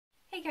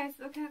Hey guys,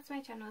 welcome back to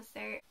my channel. So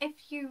if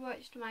you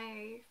watched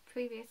my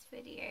previous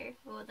video,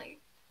 or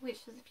which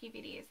was a few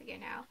videos ago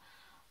now,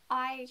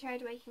 I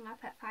tried waking up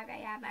at 5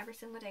 AM every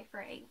single day for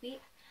 8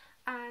 weeks,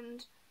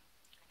 and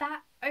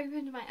that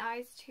opened my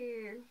eyes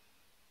to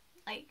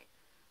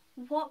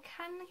what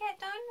can get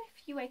done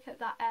if you wake up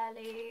that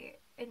early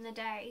in the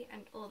day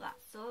and all that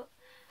sort.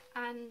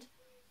 And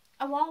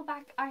a while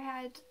back I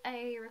had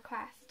a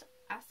request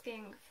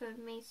asking for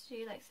me to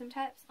do some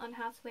tips on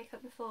how to wake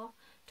up before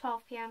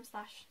 12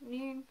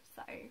 PM/noon,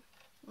 so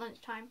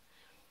lunchtime.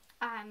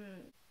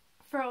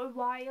 For a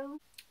while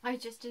I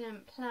just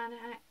didn't plan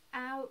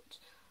out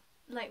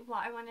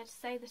what I wanted to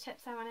say, the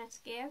tips I wanted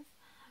to give,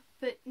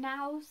 but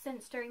now,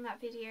 since doing that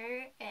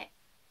video,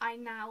 I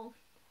now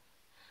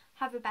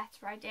have a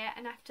better idea,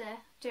 and after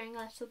doing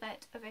a little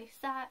bit of a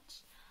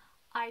search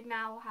I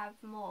now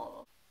have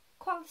more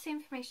quality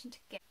information to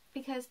give.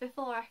 Because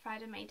before, if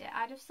I'd have made it,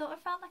 I'd have sort of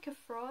felt like a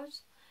fraud,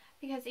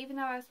 because even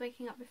though I was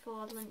waking up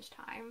before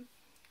lunchtime,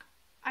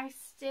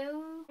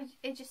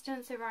 it just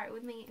didn't sit right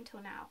with me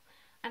until now,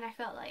 and I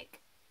felt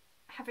like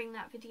having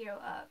that video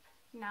up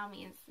now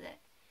means that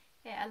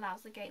it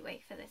allows a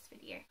gateway for this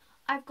video.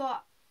 I've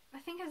got, I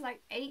think it's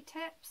 8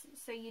 tips,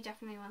 so you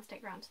definitely want to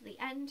stick around to the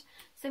end,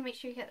 so make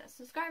sure you hit that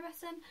subscribe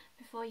button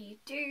before you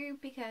do,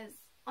 because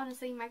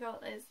honestly my goal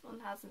is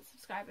 1,000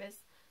 subscribers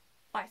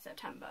by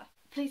September.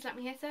 Please let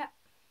me hit it.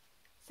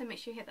 So make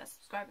sure you hit that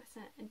subscribe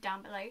button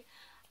down below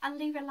and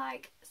leave a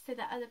like so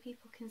that other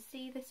people can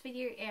see this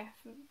video if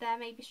they're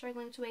maybe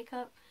struggling to wake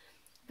up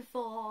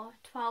before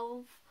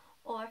 12,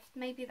 or if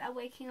maybe they're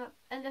waking up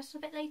a little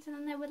bit later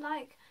than they would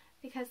like,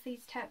 because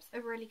these tips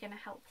are really going to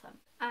help them.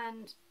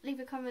 And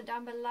leave a comment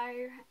down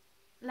below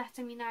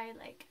letting me know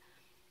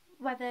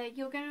whether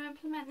you're going to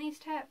implement these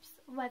tips,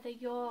 whether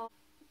you're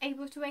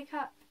able to wake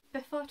up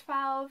before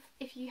 12.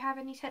 If you have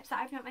any tips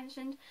that I've not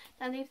mentioned,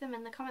 then leave them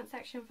in the comment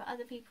section for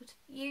other people to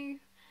view.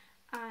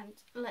 And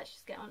let's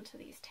just get on to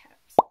these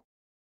tips.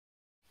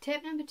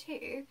 Tip number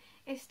 2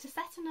 is to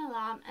set an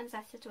alarm and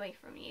set it away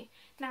from you.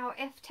 Now,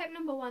 if tip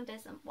number 1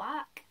 doesn't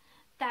work,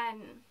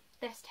 then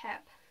this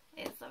tip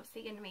is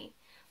obviously going to be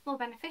more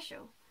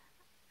beneficial,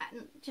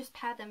 and just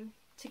pair them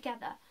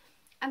together.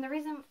 And the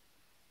reason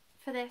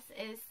for this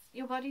is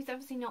your body's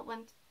obviously not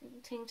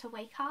wanting to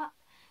wake up,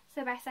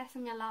 so by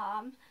setting an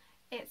alarm,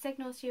 it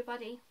signals to your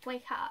body,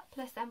 wake up,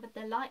 plus then with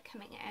the light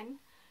coming in,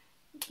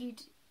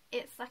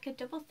 it's like a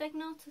double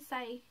signal to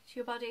say to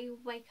your body,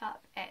 wake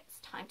up, it's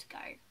time to go.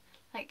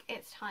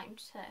 It's time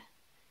to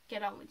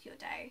get on with your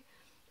day.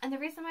 And the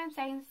reason why I'm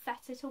saying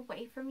set it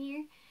away from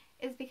you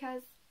is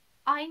because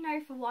I know,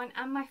 for one,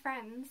 and my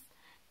friends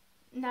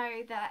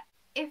know, that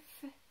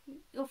if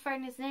your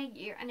phone is near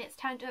you and it's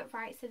turned up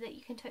right so that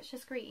you can touch the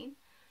screen,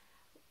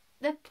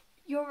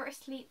 your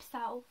asleep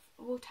self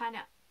will turn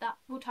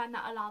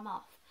that alarm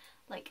off.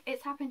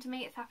 It's happened to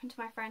me, it's happened to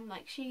my friend.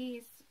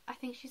 I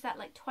think she's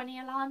at 20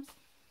 alarms.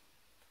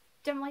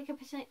 Didn't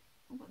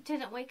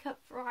wake up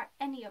for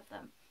any of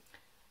them.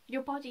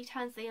 Your body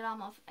turns the alarm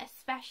off,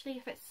 especially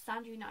if it's a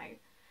sound you know.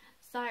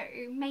 So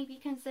maybe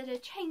consider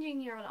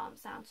changing your alarm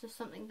sound to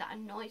something that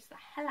annoys the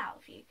hell out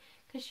of you,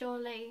 because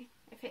surely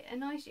if it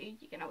annoys you,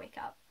 you're gonna wake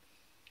up.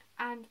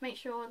 And make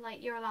sure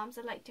your alarms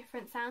are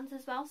different sounds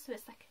as well, so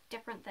it's a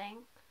different thing,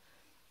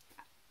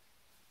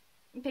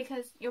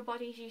 because your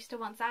body's used to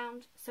one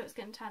sound, so it's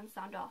going to turn the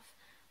sound off,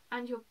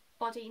 and your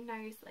body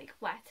knows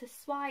where to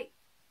swipe,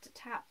 to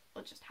tap,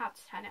 or just how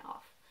to turn it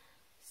off.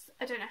 So,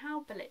 I don't know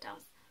how, but it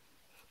does.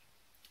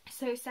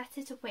 So set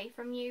it away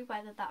from you,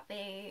 whether that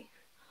be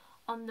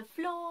on the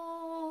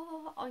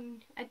floor,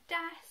 on a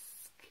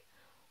desk,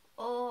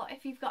 or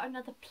if you've got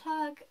another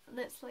plug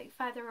that's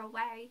further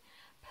away,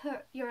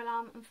 put your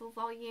alarm on full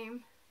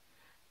volume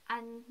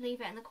and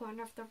leave it in the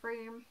corner of the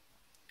room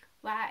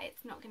where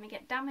it's not going to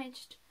get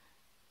damaged.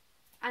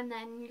 And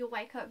then you'll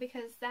wake up,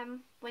 because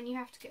then when you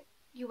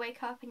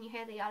wake up and you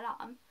hear the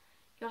alarm,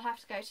 you'll have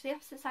to go to the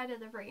opposite side of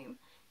the room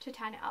to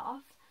turn it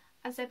off,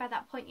 and so by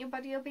that point your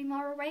body will be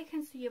more awake,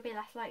 and so you'll be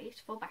less likely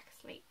to fall back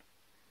asleep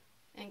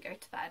and go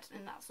to bed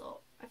and that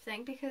sort of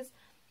thing. Because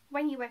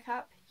when you wake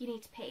up, you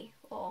need to pee,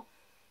 or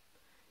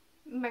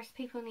most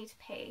people need to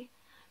pee,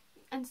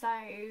 and so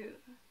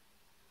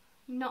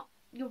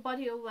your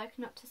body will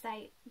woken up to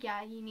say,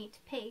 yeah, you need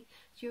to pee,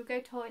 so you'll go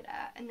to the toilet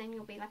and then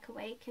you'll be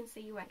awake, and so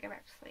you won't go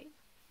back to sleep.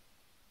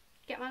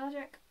 Get my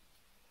logic?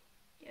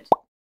 Good.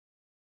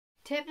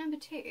 Tip number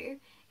 2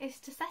 is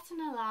to set an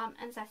alarm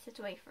and set it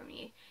away from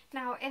you.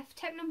 Now, if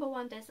tip number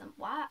 1 doesn't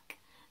work,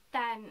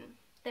 then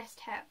this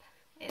tip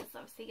is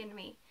obviously going to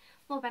be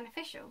more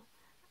beneficial,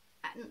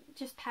 and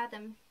just pair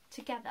them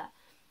together.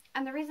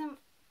 And the reason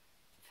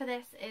for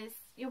this is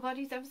your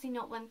body's obviously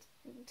not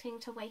wanting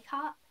to wake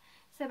up,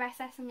 so by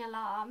setting an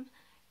alarm,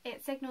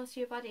 it signals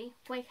to your body,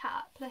 wake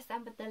up, plus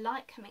then with the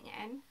light coming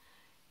in,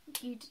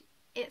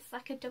 it's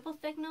like a double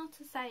signal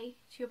to say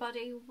to your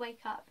body,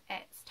 wake up,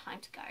 it's time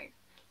to go.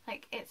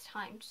 It's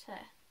time to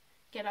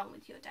get on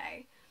with your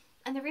day.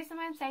 And the reason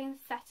why I'm saying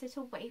set it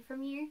away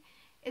from you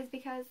is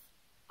because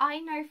I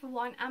know, for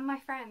one, and my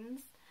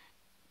friends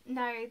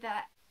know,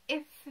 that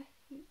if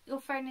your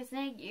phone is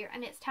near you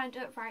and it's turned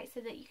up right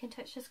so that you can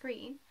touch the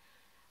screen,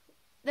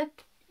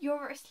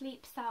 your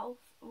asleep self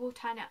will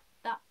turn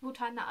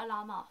that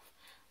alarm off.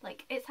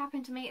 Like, it's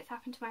happened to me, it's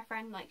happened to my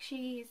friend. Like,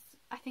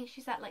 I think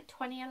she's at like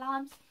 20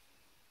 alarms.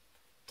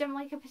 Didn't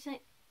wake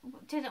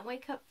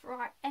up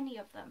for any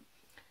of them.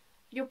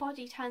 Your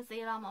body turns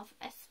the alarm off,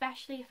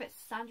 especially if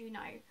it's a sound you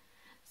know.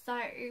 So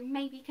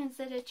maybe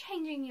consider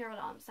changing your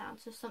alarm sound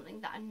to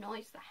something that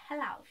annoys the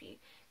hell out of you,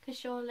 because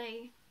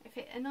surely if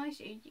it annoys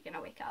you, you're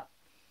gonna wake up.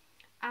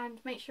 And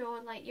make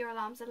sure like your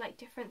alarms are like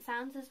different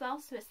sounds as well,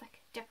 so it's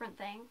like a different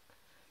thing,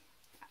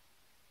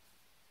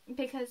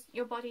 because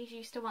your body's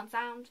used to one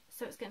sound,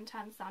 so it's going to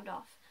turn the sound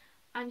off,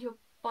 and your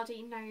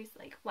body knows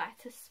like where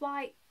to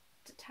swipe,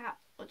 to tap,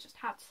 or just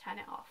how to turn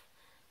it off.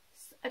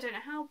 So, I don't know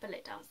how, but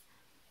it does.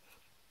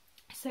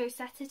 So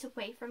set it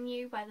away from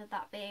you, whether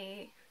that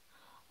be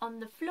on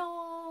the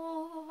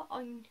floor,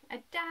 on a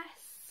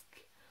desk,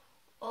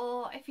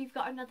 or if you've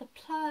got another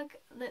plug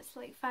that's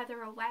like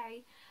further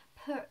away,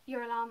 put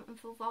your alarm on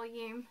full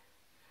volume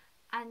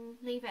and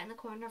leave it in the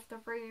corner of the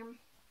room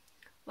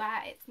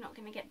where it's not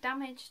going to get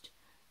damaged.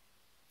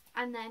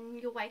 And then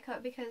you'll wake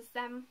up, because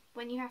then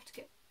when you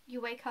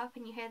wake up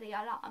and you hear the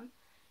alarm,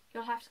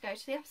 you'll have to go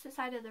to the opposite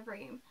side of the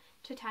room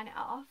to turn it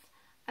off,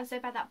 and so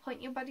by that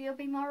point your body will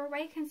be more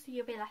awake, and so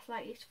you'll be less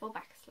likely to fall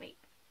back asleep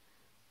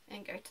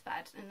and go to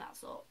bed and that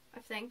sort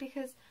of thing.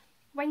 Because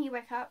when you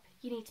wake up,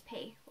 you need to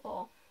pee,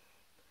 or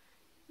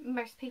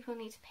most people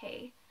need to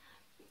pee,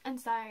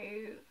 and so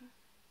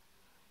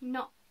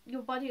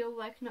your body will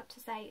woken up to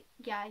say,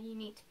 yeah, you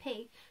need to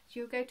pee, so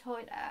you'll go to the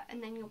toilet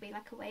and then you'll be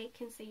like awake,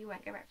 and so you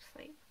won't go back to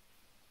sleep.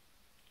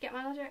 Get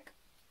my logic?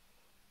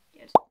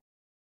 Good.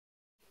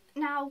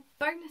 Now,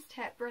 bonus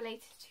tip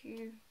related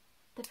to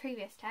the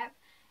previous tip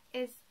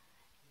is,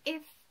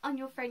 if on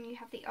your phone you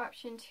have the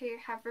option to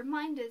have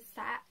reminders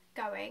set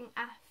going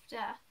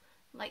after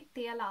like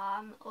the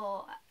alarm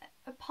or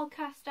a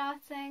podcast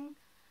starting,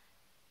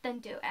 then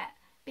do it,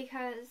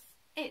 because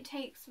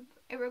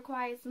it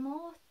requires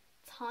more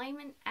time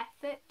and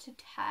effort to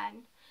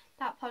turn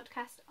that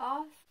podcast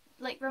off.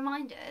 Like,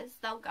 reminders,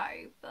 they'll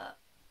go, but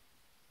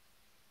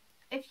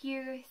if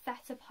you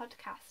set a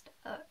podcast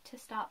up to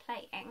start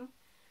playing,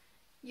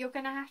 you're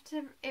gonna have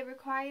to, it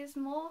requires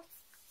more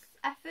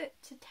effort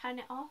to turn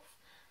it off,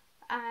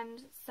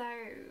 and so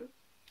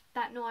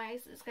that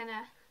noise is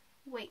gonna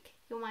wake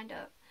your mind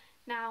up.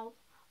 Now,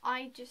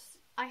 I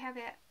have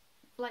it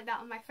like that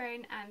on my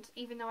phone, and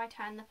even though I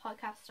turn the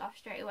podcast off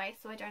straight away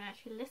so I don't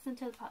actually listen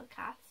to the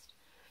podcast,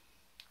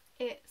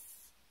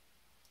 it's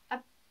a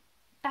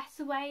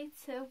better way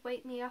to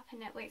wake me up,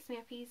 and it wakes me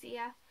up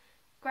easier.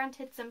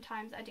 Granted,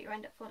 sometimes I do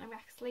end up falling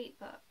back asleep,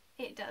 but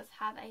it does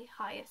have a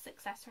higher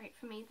success rate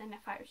for me than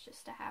if I was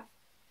just to have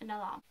an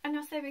alarm. And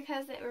also,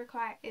 because it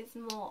requires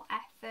more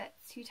effort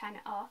to turn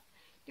it off,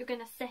 you're going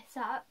to sit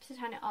up to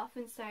turn it off,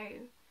 and so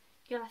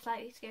you're less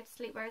likely to go to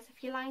sleep. Whereas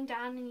if you're lying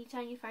down and you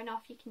turn your phone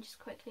off, you can just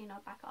quickly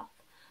nod back off.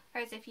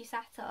 Whereas if you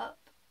sat up,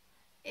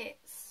 it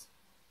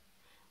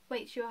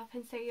wakes you up,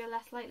 and so you're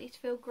less likely to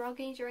feel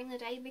groggy during the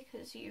day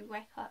because you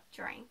wake up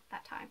during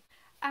that time.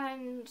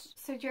 And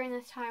so during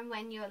this time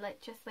when you're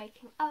like just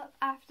waking up,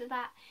 after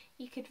that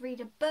you could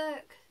read a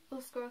book or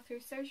scroll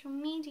through social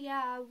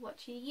media,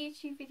 watch a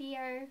YouTube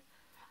video,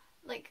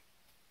 like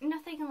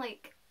nothing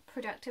like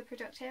productive,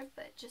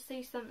 but just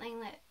do something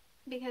that,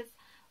 because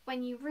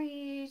when you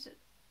read,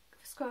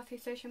 scroll through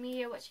social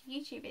media, watch a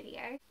YouTube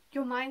video,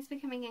 your mind's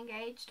becoming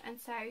engaged, and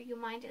so your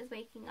mind is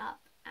waking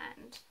up,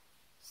 and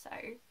so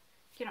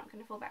you're not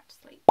going to fall back to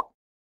sleep.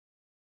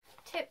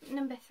 Tip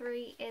number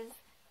 3 is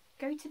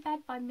go to bed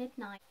by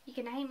midnight. You're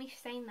going to hate me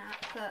for saying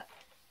that, but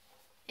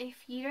if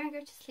you don't go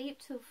to sleep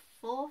till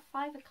 4,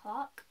 5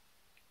 o'clock,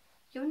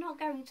 you're not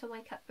going to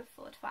wake up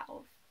before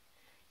 12.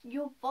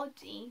 Your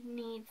body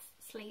needs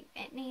sleep.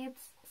 It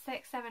needs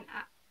 6, 7,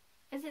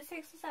 is it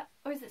 6 or 7?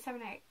 Or is it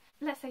 7, 8?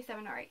 Let's say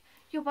 7 or 8.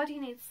 Your body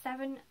needs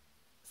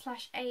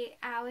 7/8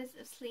 hours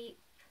of sleep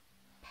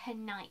per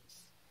night.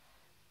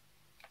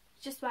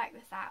 Just work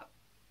this out.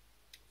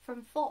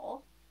 From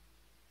 4,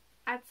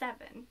 add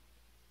 7,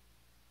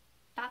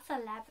 that's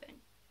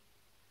 11.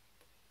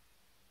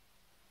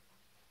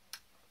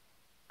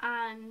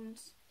 And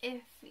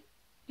if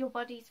your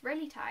body's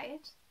really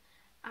tired,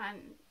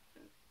 and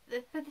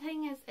the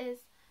thing is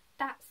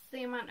that's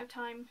the amount of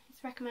time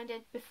it's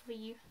recommended before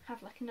you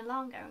have like an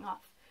alarm going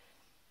off.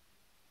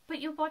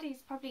 But your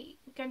body's probably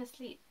going to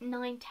sleep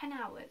 9-10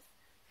 hours.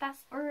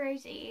 That's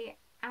already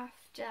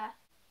after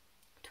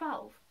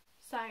 12.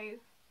 So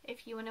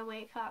if you want to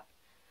wake up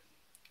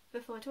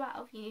before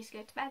 12, you need to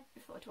go to bed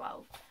before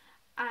 12.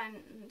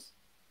 And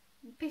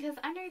because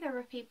I know there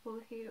are people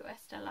who are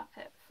still up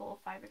at 4,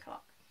 5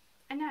 o'clock.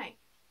 I know.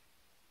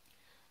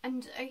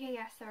 And okay,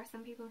 yes, there are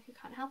some people who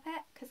can't help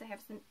it because they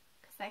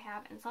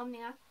have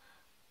insomnia.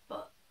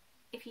 But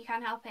if you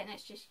can't help it and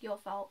it's just your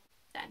fault,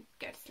 then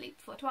go to sleep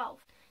before 12.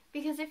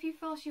 Because if you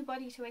force your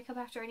body to wake up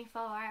after only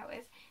 4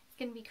 hours, it's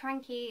going to be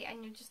cranky,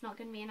 and you're just not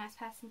going to be a nice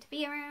person to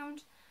be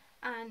around.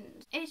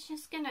 And it's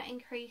just going to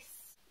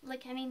increase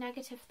like any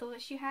negative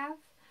thoughts you have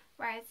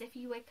Whereas if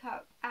you wake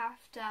up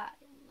after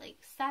like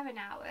 7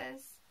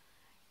 hours,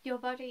 your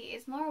body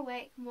is more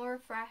awake, more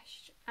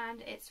refreshed,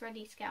 and it's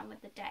ready to get on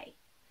with the day.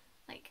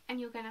 Like,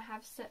 and you're going to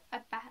have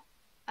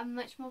a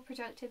much more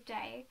productive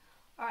day,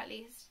 or at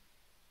least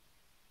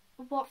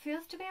what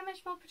feels to be a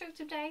much more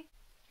productive day.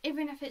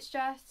 Even if it's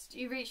just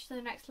you reach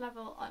the next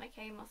level on a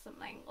game or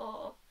something,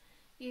 or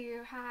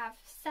you have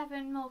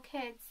 7 more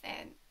kids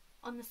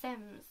on The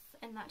Sims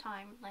in that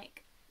time.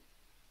 Like,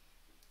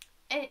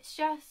 it's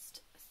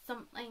just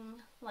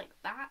something like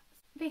that.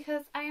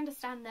 Because I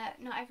understand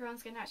that not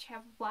everyone's going to actually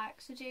have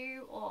work to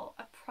do or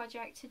a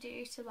project to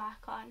do to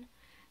work on.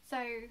 So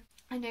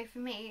I know for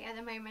me at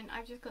the moment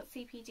I've just got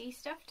CPD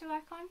stuff to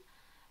work on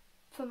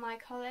for my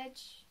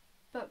college,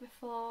 but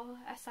before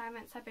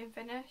assignments have been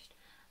finished,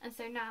 and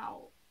so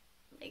now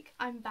like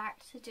I'm back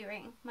to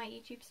doing my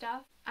YouTube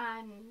stuff,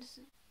 and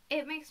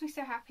it makes me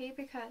so happy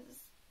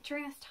because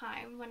during this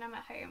time when I'm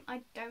at home,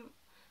 I don't,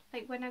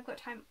 like when I've got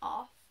time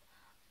off,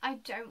 I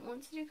don't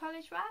want to do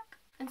college work,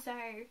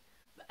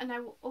 and I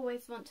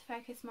always want to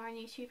focus more on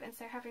YouTube, and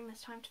so having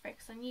this time to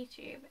focus on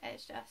YouTube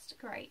is just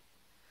great.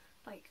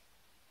 Like,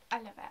 I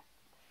love it.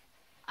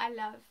 I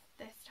love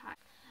this time.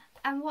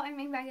 And what I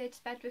mean by go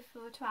to bed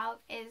before 12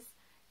 is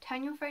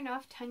turn your phone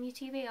off, turn your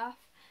TV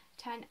off,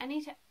 turn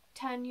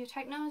your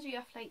technology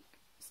off, like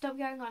stop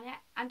going on it,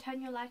 and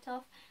turn your light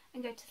off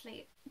and go to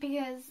sleep.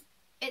 Because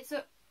it's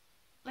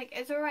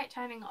alright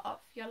turning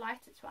off your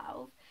light at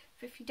 12,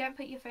 but if you don't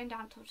put your phone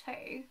down till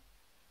 2,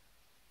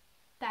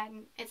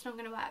 then it's not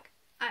going to work.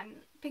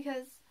 And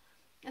because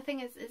the thing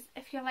is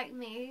if you're like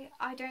me,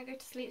 I don't go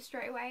to sleep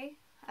straight away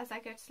as I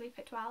go to sleep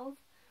at 12.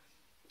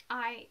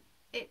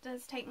 It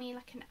does take me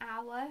like an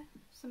hour,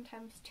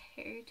 sometimes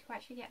 2, to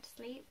actually get to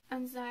sleep.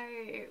 And so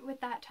with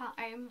that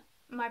time,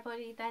 my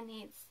body then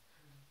needs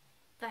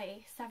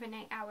the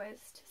 7-8 hours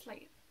to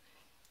sleep.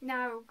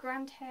 Now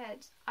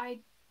granted,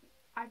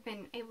 I've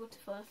been able to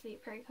fall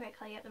asleep pretty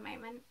quickly at the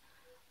moment,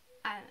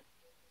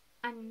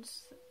 and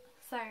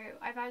so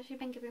I've actually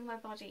been giving my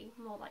body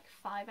more like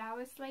 5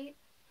 hours sleep,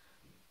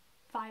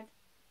 5-6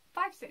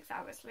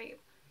 hours sleep,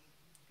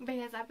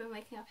 because I've been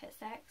waking up at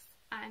 6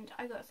 and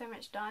I got so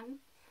much done.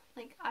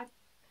 Like,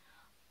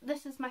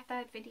 this is my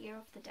 3rd video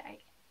of the day.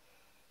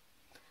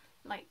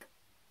 Like,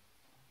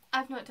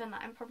 I've not done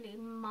that in probably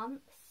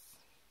months.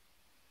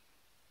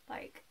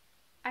 Like,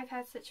 I've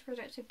had such a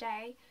productive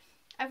day.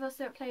 I've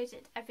also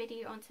uploaded a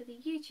video onto the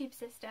YouTube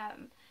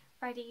system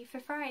ready for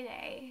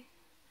Friday,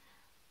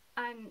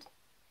 and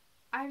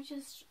I've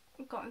just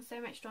gotten so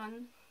much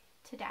done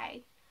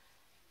today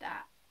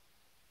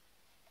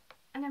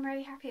and I'm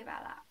really happy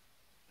about that.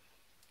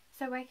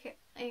 So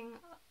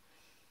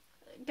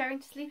going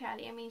to sleep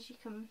earlier means you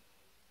can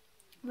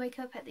wake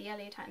up at the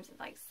earlier times of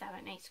like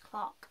 7-8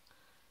 o'clock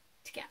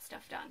to get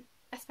stuff done,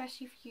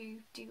 especially if you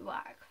do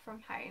work from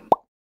home.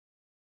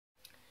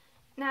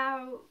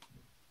 Now,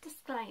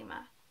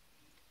 disclaimer,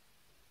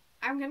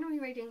 I'm going to be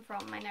reading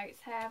from my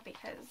notes here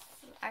because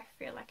I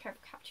feel like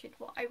I've captured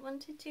what I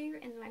wanted to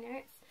in my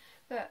notes,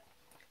 but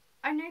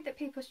I know that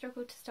people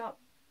struggle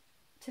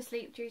to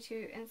sleep due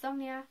to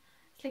insomnia,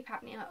 sleep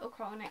apnea, or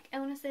chronic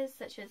illnesses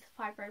such as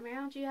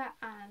fibromyalgia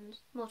and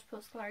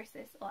multiple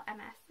sclerosis, or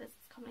MS as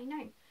it's commonly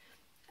known.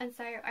 And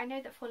so I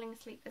know that falling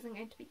asleep isn't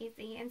going to be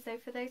easy, and so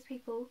for those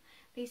people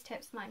these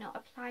tips might not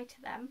apply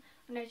to them,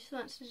 and I just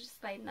want to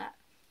explain that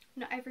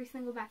not every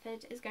single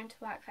method is going to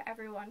work for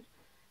everyone,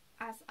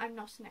 as I'm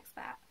not an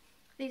expert.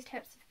 These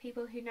tips are for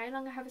people who no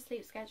longer have a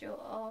sleep schedule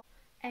or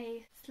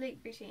a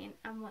sleep routine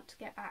and want to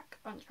get back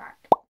on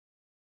track.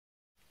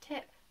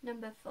 Tip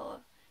number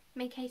 4.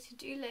 Make a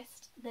to-do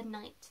list the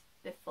night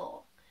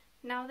before.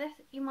 Now this,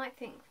 you might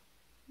think,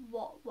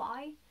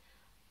 why?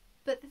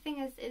 But the thing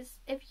is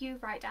if you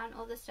write down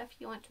all the stuff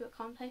you want to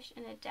accomplish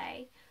in a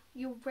day,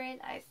 you'll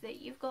realise that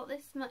you've got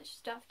this much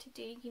stuff to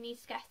do, you need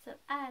to get up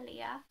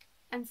earlier,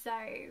 and so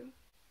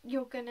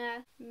you're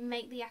gonna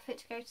make the effort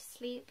to go to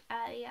sleep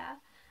earlier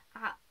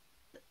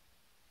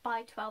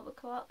by 12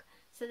 o'clock,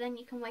 so then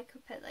you can wake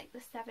up at like the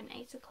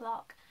 7-8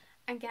 o'clock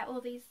and get all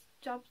these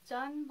jobs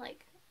done,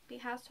 like be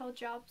household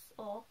jobs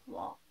or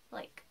what,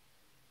 like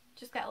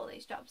just get all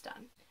these jobs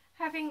done.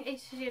 Having a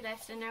to-do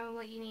list and knowing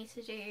what you need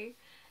to do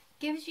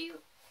gives you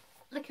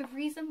like a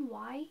reason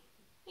why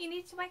you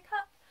need to wake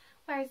up,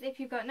 whereas if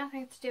you've got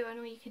nothing to do and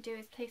all you could do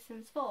is play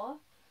Sims 4,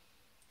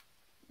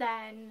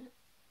 then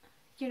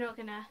you're not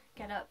gonna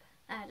get up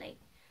early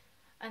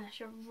unless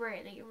you're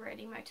really,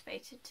 really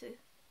motivated to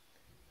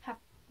have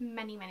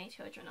many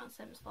children on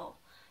Sims 4.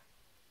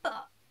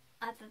 But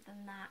other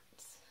than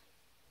that,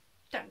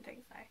 don't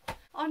think so.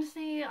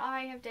 Honestly,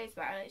 I have days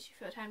where I literally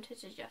feel tempted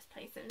to just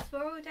play Sims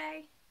 4 all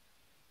day,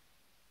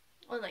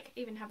 or like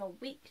even have a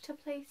week to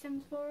play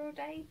Sims 4 all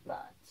day,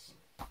 but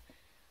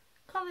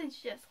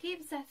college just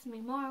keeps setting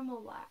me more and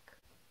more work.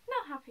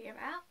 Not happy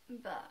about,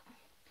 but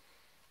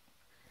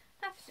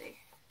have to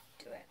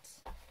do it.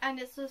 And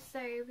it's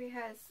also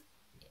because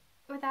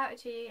without a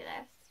to-do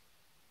list,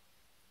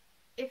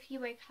 if you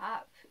wake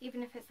up,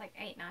 even if it's like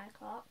 8-9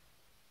 o'clock,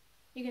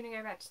 you're gonna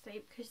go back to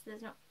sleep because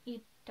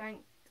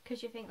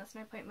because you think there's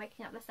no point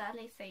waking up this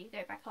early, so you go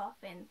back off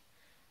and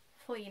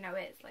before you know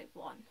it, it's like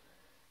 1.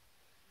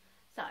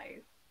 So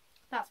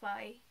that's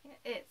why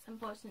it's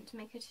important to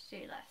make a to-do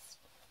list,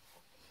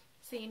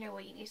 so you know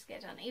what you need to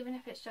get done, even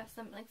if it's just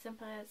something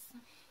simple as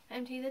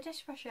empty the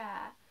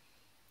dishwasher,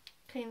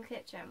 clean the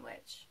kitchen,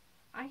 which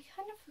I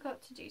kind of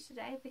forgot to do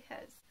today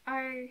because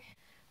I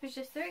was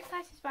just so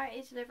excited about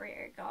a delivery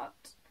I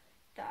got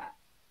that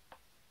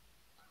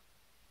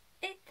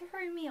it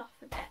threw me off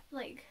a bit.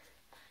 Like,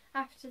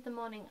 after the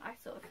morning I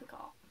sort of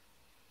forgot.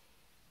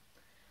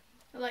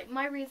 Like,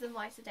 my reason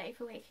why today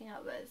for waking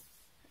up was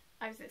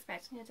I was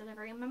expecting a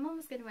delivery, and my mum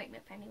was going to wake me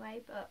up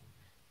anyway, but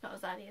not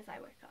as early as I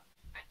woke up.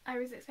 I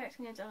was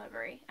expecting a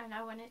delivery and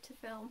I wanted to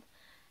film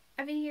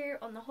a video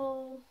on the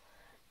haul,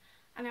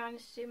 and I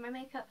wanted to do my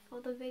makeup for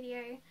the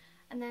video,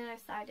 and then I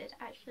decided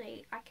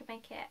actually I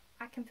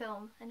can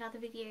film another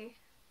video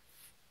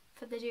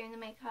for the doing the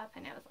makeup,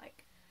 and it was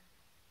like,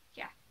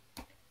 yeah.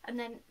 And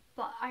then,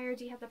 but I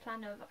already had the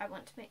plan of I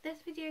want to make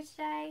this video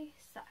today,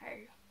 so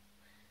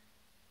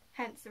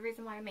hence the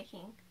reason why I'm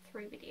making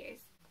 3 videos.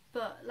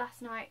 But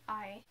last night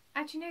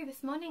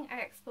this morning I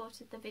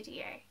exported the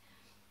video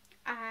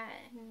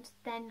and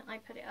then I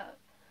put it up,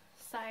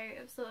 so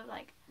it was sort of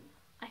like,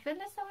 I feel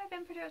as though I've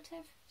been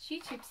productive.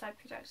 YouTube side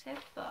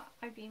productive, but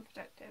I've been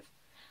productive.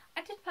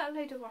 I did put a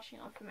load of washing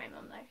on for my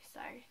mum though,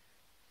 so.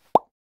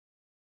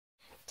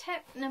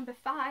 Tip number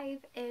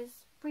 5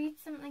 is read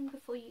something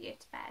before you go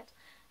to bed.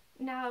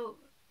 Now,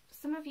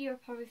 some of you are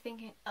probably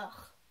thinking,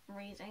 ugh,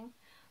 reading.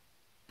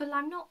 But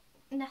I'm not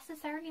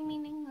necessarily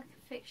meaning like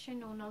a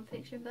fiction or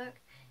non-fiction book.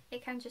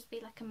 It can just be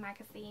like a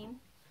magazine.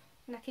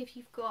 Like, if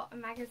you've got a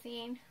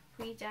magazine,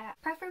 read it.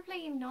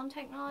 Preferably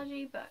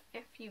non-technology, but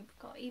if you've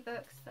got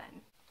ebooks,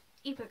 then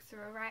ebooks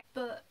are alright.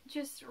 But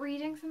just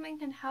reading something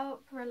can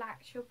help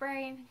relax your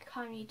brain,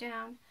 calm you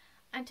down,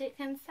 and it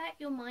can set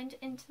your mind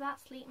into that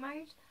sleep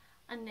mode.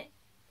 And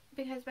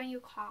because when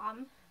you're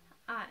calm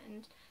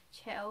and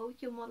chill,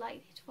 you're more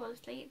likely to fall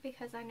asleep,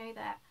 because I know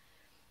that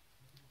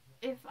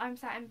if I'm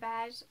sat in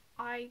bed,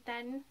 I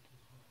then,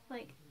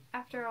 like,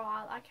 after a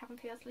while I can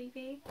feel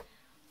sleepy.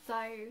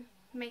 So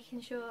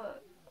making sure,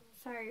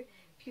 so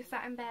if you're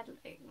sat in bed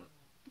like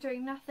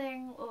doing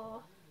nothing,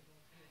 or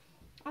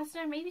I don't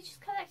know, maybe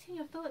just collecting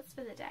your thoughts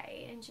for the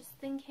day and just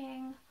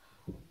thinking,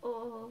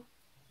 or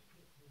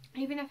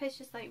even if it's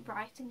just like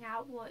writing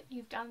out what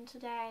you've done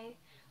today,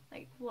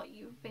 like what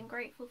you've been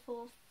grateful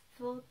for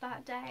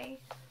that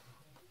day,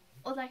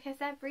 or like I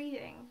said,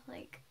 reading,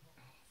 like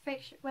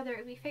fiction, whether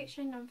it be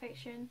fiction,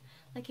 non-fiction,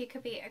 like it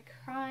could be a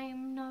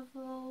crime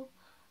novel,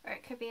 or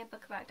it could be a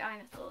book about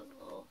dinosaurs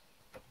or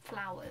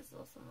flowers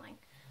or something.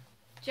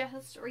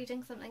 Just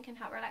reading something can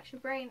help relax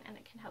your brain, and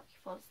it can help you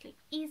fall asleep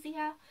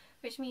easier,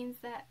 which means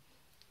that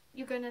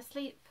you're going to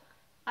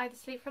either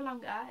sleep for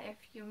longer if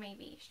you're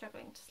maybe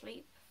struggling to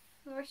sleep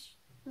for a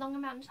long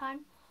amount of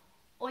time,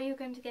 or you're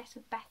going to get a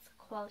better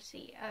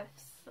quality of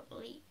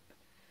sleep.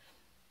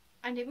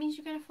 And it means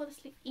you're going to fall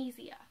asleep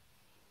easier,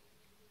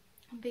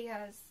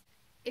 because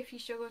if you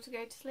struggle to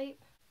go to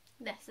sleep,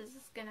 this is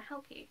going to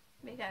help you,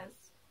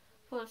 because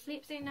fall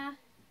asleep sooner,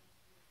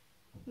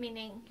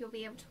 meaning you'll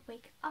be able to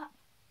wake up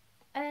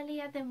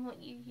earlier than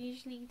what you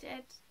usually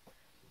did.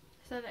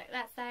 So that,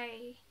 let's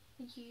say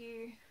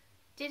you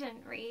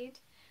didn't read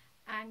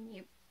and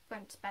you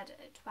went to bed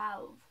at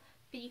 12,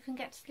 but you can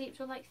get to sleep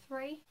till like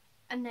 3,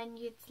 and then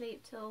you'd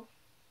sleep till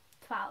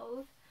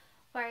 12,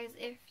 whereas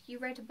if you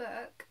read a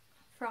book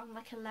from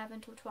like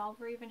 11 till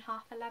 12, or even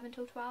half 11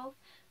 till 12,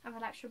 and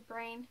relax your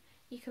brain,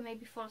 you can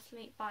maybe fall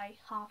asleep by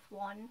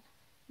 1:30,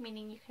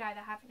 meaning you could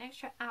either have an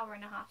extra hour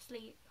and a half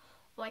sleep,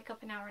 or wake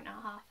up an hour and a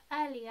half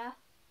earlier.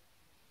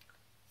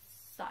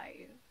 So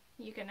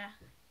you're gonna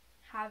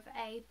have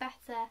a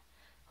better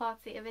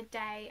quality of a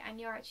day,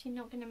 and you're actually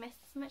not gonna miss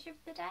as much of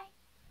the day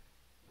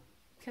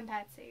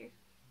compared to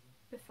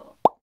before.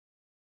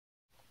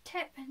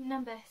 Tip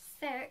number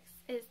 6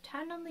 is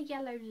turn on the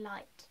yellow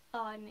light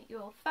on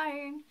your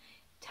phone,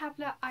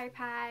 tablet,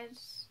 iPad.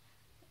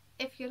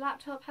 If your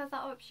laptop has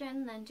that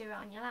option, then do it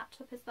on your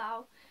laptop as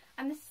well.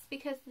 And this is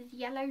because the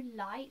yellow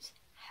light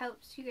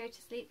helps you go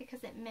to sleep,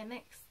 because it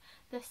mimics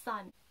the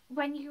sun.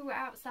 When you're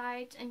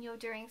outside and you're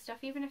doing stuff,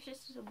 even if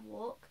it's just a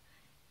walk,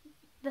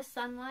 the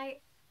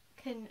sunlight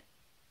can,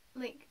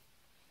 like,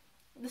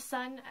 the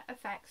sun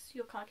affects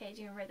your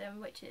circadian rhythm,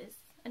 which is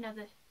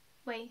another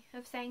way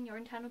of saying your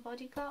internal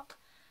body clock.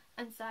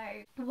 And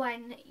so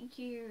when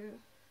you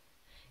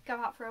go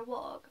out for a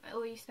walk,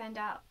 or you spend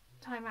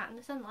time out in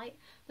the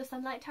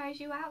sunlight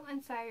tires you out,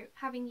 and so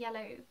having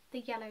the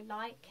yellow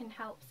light can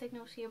help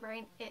signal to your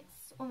brain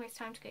it's almost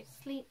time to go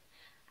to sleep,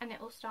 and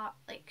it will start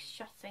like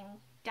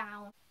shutting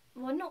down.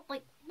 Well,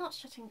 not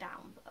shutting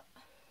down, but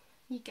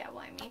you get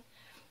what I mean.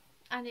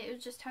 And it will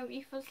just help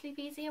you fall asleep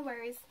easier.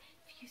 Whereas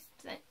if you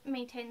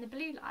maintain the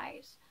blue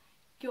light,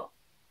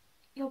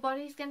 your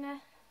body's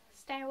gonna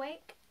stay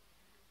awake,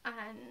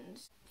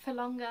 and for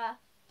longer,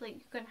 like,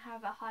 you're going to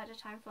have a harder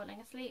time falling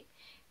asleep,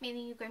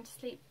 meaning you're going to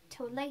sleep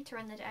till later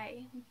in the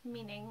day,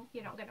 meaning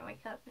you're not going to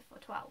wake up before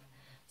 12.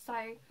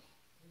 So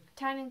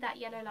turning that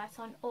yellow light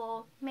on,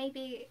 or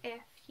maybe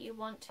if you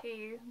want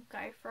to go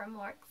for a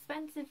more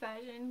expensive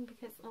version,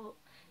 because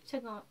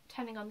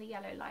turning on the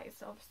yellow light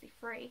is obviously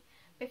free,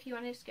 but if you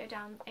wanted to go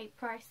down a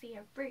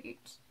pricier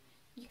route,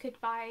 you could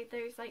buy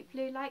those like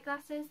blue light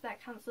glasses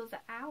that cancels it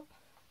out.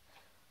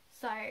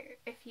 So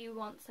if you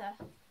want to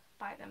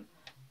buy them,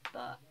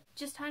 but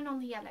just turn on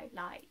the yellow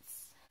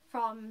lights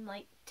from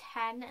like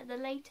 10 at the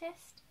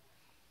latest,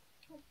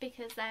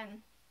 because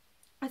then,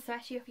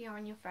 especially if you're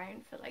on your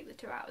phone for like the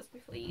 2 hours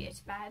before you go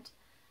to bed,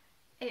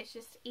 it's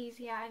just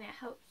easier and it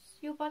helps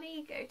your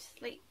body go to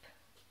sleep.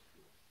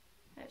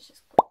 It's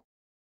just cool.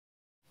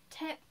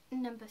 Tip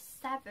number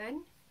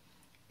 7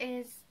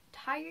 is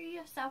tire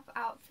yourself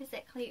out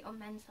physically or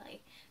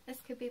mentally.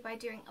 This could be by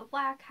doing a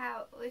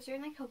workout, or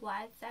doing like a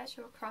word search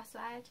or a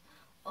crossword,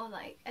 or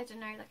like, I don't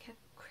know, like a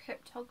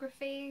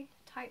cryptography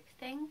type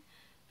thing,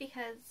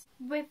 because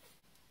with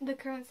the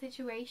current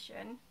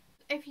situation,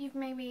 if you've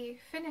maybe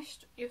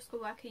finished your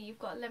schoolwork or you've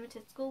got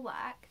limited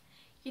schoolwork,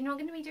 you're not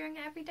going to be doing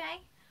it every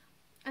day,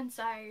 and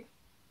so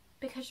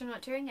because you're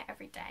not doing it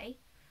every day,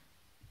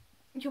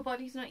 your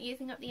body's not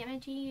using up the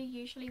energy you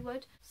usually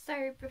would.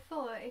 So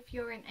before, if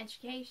you're in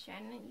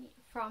education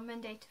from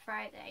Monday to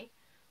Friday,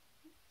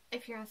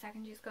 if you're in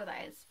secondary school,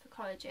 that is. For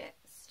college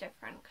it's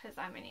different, because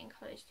I'm only in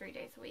college 3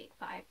 days a week,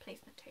 but I have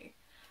placement too.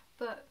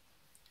 But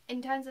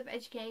in terms of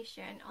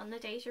education, on the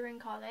days you're in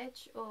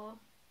college or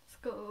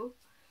school,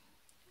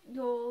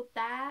 you're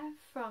there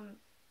from,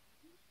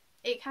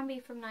 it can be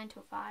from 9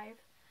 till 5.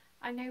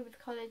 I know with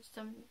college,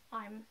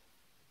 I'm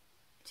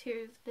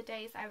 2 of the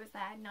days I was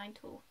there 9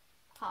 till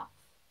half.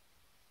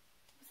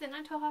 Was it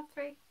 9 till half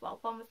 3? Well,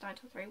 one was 9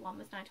 till 3, one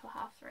was 9 till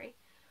half 3.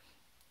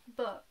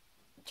 But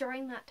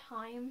during that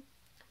time,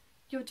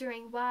 you're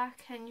doing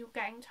work and you're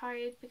getting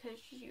tired because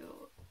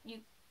you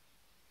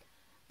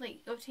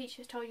like, your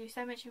teacher's told you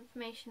so much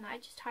information that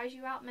it just tires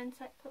you out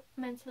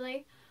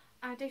mentally.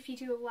 And if you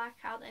do a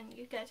workout, then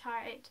you get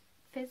tired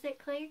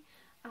physically,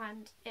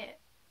 and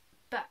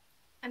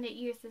it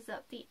uses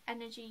up the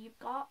energy you've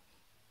got.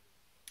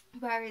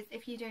 Whereas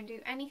if you don't do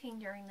anything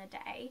during the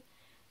day,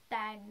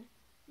 then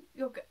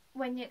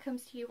when it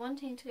comes to you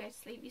wanting to go to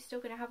sleep, you're still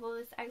going to have all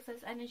this excess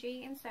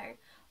energy, and so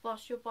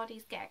whilst your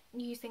body's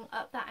using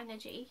up that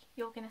energy,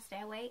 you're going to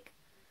stay awake,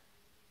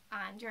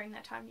 and during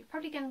that time you're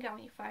probably going to go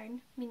on your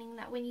phone, meaning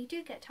that when you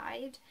do get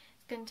tired,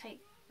 it's going to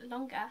take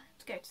longer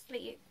to go to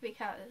sleep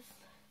because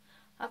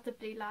of the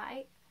blue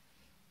light,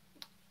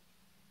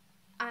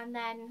 and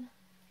then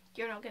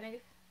you're not going to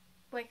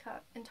wake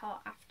up until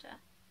after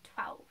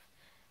 12,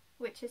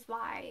 which is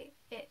why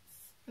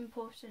it's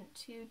important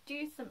to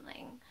do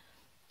something.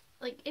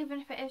 Like, even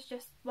if it is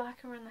just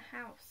work around the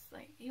house,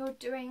 like, you're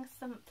doing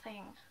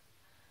something.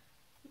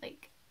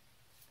 Like,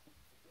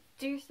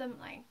 do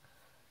something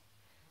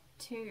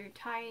to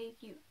tire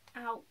you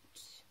out.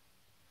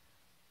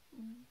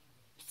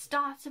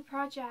 Start a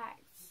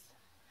project.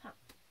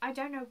 I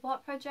don't know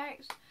what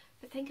project,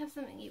 but think of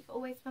something you've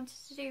always wanted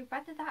to do,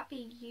 whether that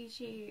be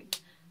YouTube,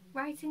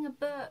 writing a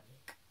book,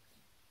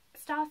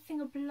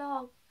 starting a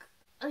blog,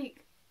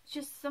 like,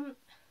 just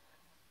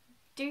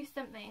do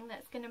something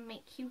that's going to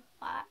make you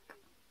work.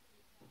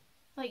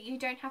 Like, you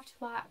don't have to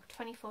work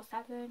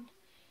 24/7.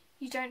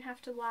 You don't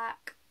have to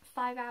work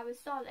 5 hours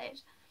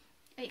solid.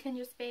 It can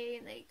just be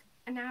like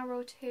an hour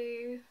or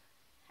two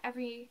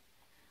every,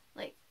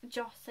 like,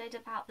 jostled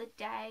about the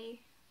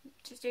day,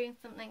 just doing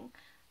something,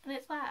 and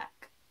it's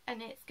work,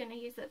 and it's going to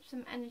use up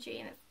some energy,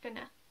 and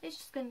it's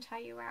just going to tire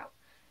you out,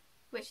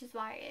 which is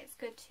why it's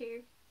good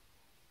to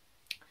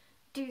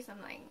do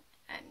something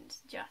and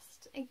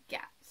just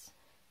get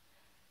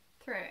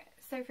through it.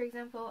 So for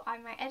example, I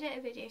might edit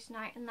a video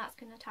tonight, and that's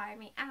going to tire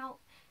me out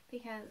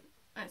because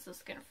it's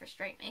also going to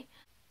frustrate me.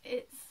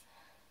 It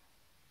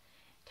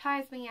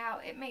tires me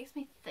out, it makes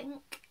me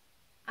think,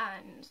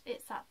 and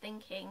it's that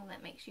thinking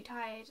that makes you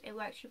tired. It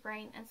works your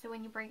brain, and so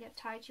when your brain gets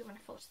tired, you want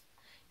to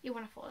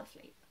fall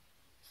asleep.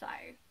 So,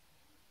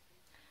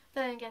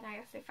 but then again, I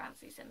also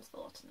fancy Sims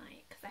 4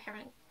 tonight because I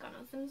haven't gone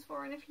on Sims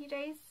 4 in a few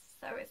days,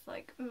 so it's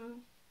like,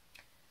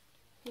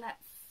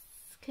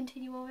 let's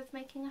continue on with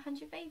making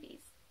 100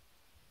 babies.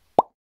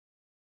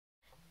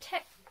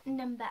 Tip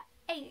number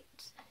 8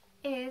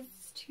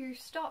 is to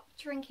stop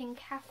drinking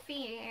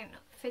caffeine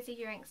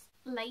fizzy drinks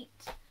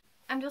late,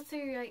 and also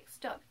like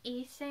stop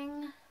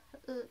eating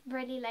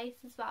really late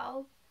as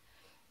well.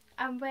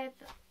 And with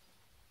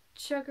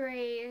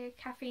sugary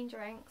caffeine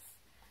drinks,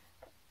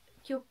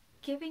 you're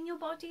giving your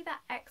body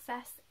that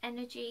excess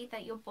energy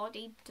that your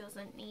body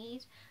doesn't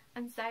need,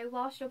 and so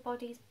whilst your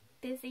body's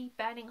busy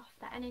burning off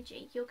that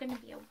energy, you're going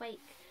to be awake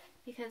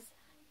because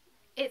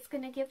it's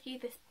going to give you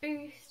this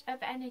boost of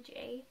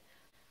energy.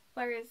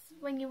 Whereas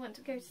when you want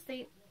to go to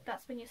sleep,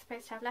 that's when you're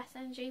supposed to have less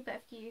energy, but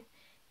if you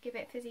give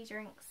it fizzy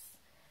drinks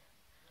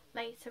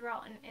later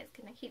on, it's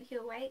going to keep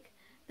you awake.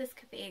 This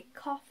could be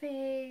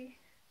coffee,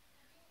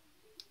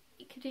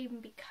 it could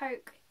even be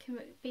Coke, it can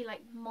be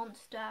like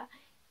Monster,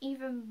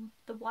 even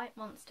the white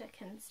Monster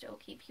can still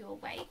keep you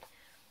awake.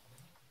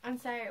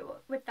 And so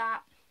with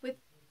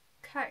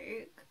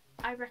Coke,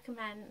 I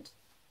recommend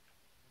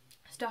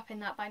stopping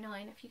that by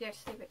 9 if you go to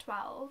sleep at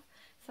 12,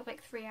 so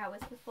like 3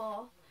 hours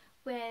before.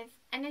 With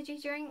energy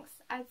drinks,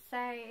 I'd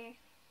say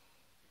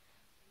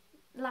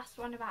last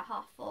one about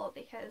 4:30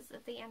 because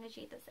of the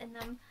energy that's in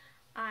them,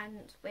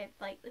 and with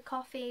like the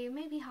coffee,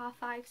 maybe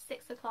 5:30,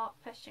 6 o'clock,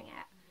 pushing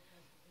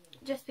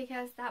it, just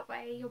because that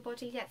way your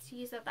body gets to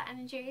use up that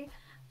energy.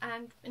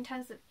 And in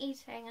terms of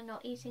eating and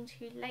not eating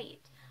too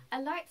late,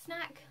 a light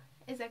snack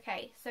is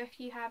okay. So if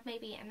you have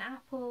maybe an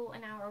apple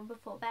an hour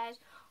before bed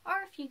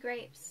or a few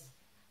grapes,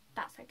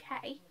 that's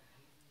okay.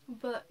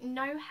 But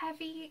no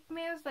heavy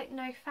meals, like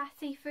no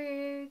fatty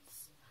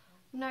foods,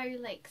 no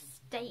like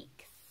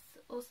steaks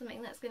or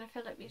something that's going to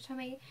fill up your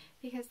tummy,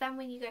 because then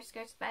when you go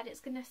to bed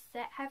it's going to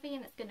sit heavy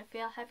and it's going to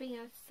feel heavy in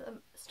your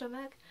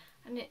stomach,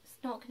 and it's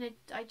not going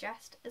to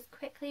digest as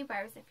quickly.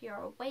 Whereas if you're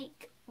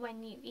awake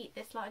when you eat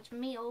this large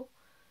meal,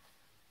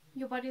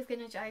 your body's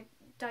going to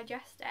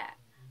digest it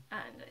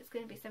and it's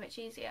going to be so much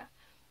easier.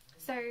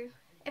 So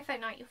if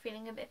at night you're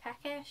feeling a bit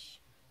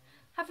peckish,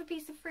 have a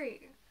piece of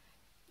fruit.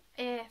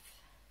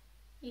 If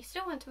you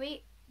still want to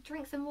eat,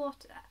 drink some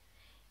water.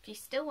 If you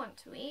still want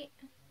to eat,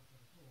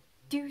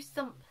 do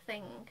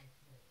something,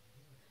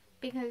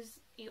 because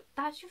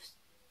that's just,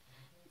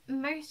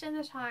 most of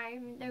the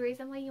time the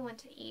reason why you want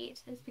to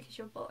eat is because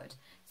you're bored.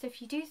 So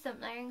if you do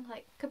something,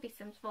 like could be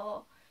Sims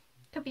 4,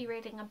 could be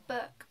reading a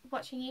book,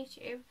 watching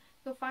YouTube,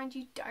 you'll find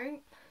you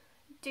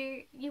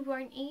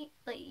won't eat,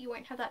 like you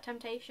won't have that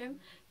temptation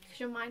because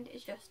your mind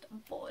is just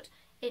bored.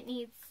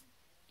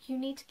 You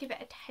need to give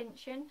it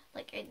attention,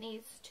 like it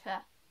needs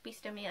to be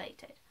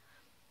stimulated.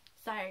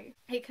 So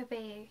it could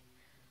be,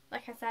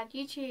 like I said,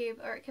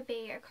 YouTube, or it could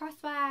be a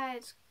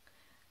crossword,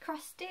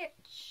 cross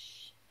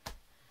stitch,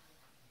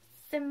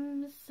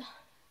 Sims,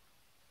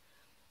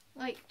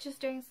 like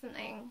just doing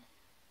something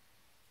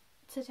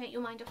to take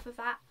your mind off of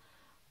that,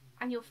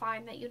 and you'll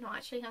find that you're not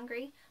actually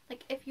hungry.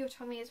 Like if your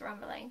tummy is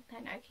rumbling,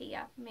 then okay,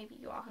 yeah, maybe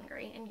you are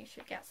hungry and you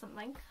should get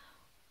something.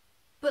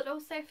 But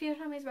also if your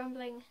tummy is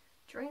rumbling,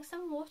 drink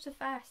some water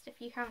first if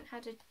you haven't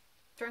had a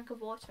drink of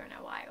water in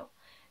a while,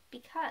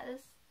 because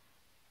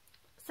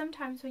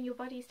sometimes when your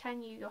body's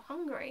telling you you're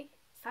hungry,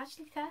 it's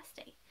actually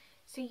thirsty,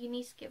 so you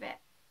need to give it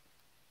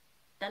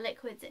the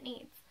liquids it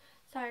needs.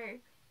 So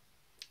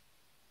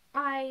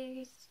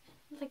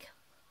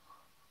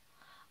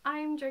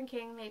I'm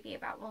drinking maybe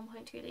about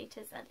 1.2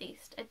 litres at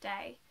least a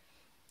day.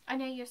 I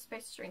know you're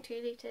supposed to drink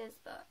 2 litres,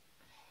 but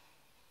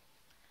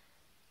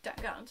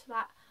don't go into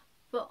that.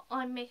 But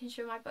I'm making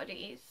sure my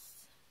body's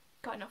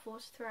got enough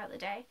water throughout the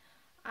day.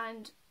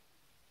 And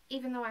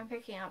even though I'm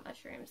picking out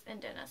mushrooms in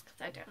dinners because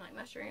I don't like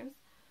mushrooms,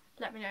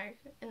 let me know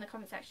in the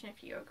comment section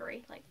if you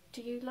agree. Like,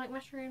 do you like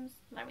mushrooms?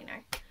 Let me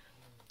know.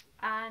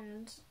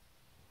 And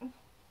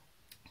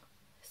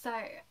so,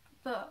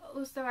 but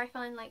also I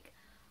find like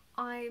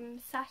I'm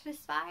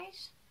satisfied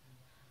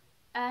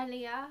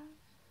earlier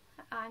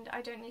and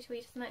I don't need to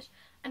eat as much.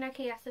 And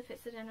okay, yes, if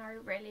it's a dinner I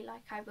really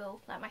like, I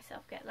will let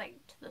myself get like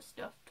to the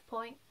stuffed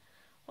point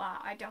where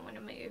I don't want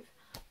to move.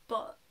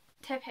 But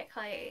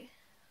typically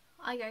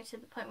I go to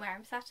the point where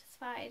I'm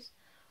satisfied,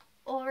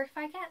 or if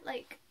I get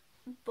like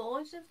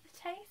bored of the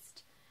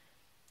taste.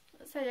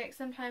 So like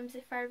sometimes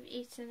if I've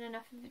eaten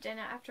enough of a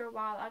dinner, after a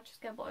while I'll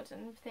just get bored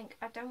and think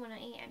I don't want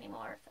to eat any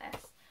more of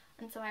this,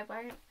 and so I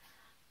won't.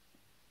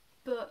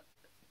 But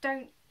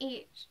don't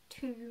eat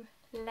too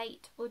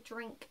late or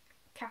drink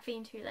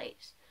caffeine too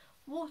late.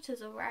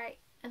 Water's alright,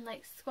 and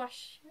like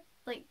squash,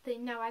 like the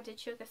no added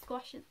sugar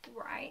squash is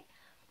right,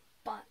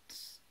 but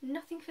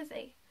nothing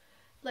fizzy.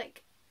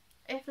 Like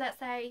if let's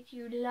say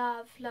you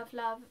love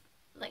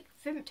like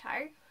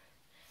Vimto,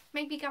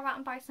 maybe go out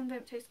and buy some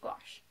Vimto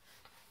squash,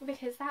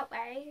 because that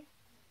way,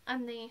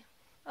 and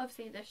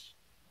obviously the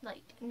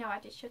like no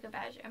added sugar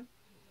version,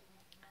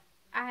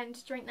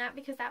 and drink that,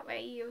 because that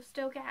way you'll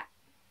still get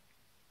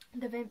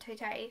the Vimto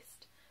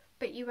taste,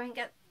 but you won't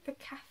get the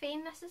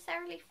caffeine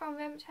necessarily from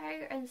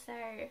Vimto,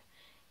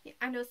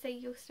 and also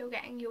you're still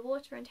getting your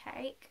water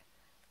intake,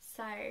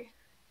 so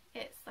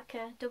it's like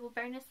a double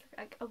bonus,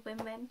 like a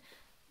win-win.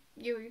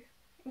 You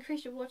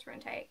increase your water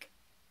intake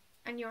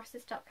and you also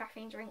stop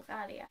caffeine drinks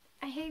earlier.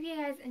 I hope you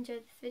guys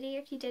enjoyed this video.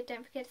 If you did,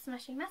 don't forget to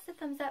smash a massive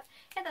thumbs up,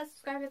 hit that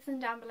subscribe button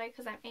down below,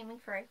 because I'm aiming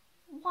for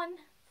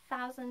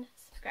 1,000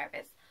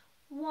 subscribers.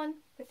 1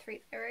 with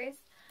 3 zeros.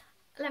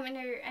 Let me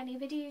know any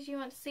videos you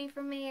want to see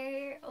from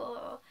me,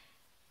 or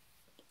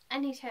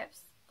any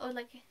tips, or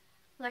like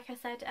I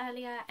said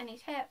earlier, any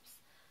tips,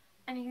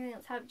 anything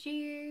that's helped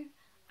you,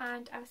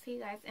 and I'll see you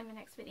guys in the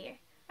next video.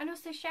 And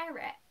also share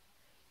it.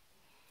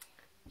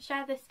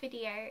 Share this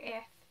video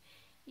if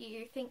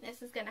you think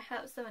this is going to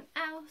help someone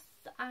else,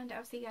 and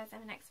I'll see you guys in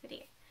the next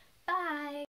video. Bye!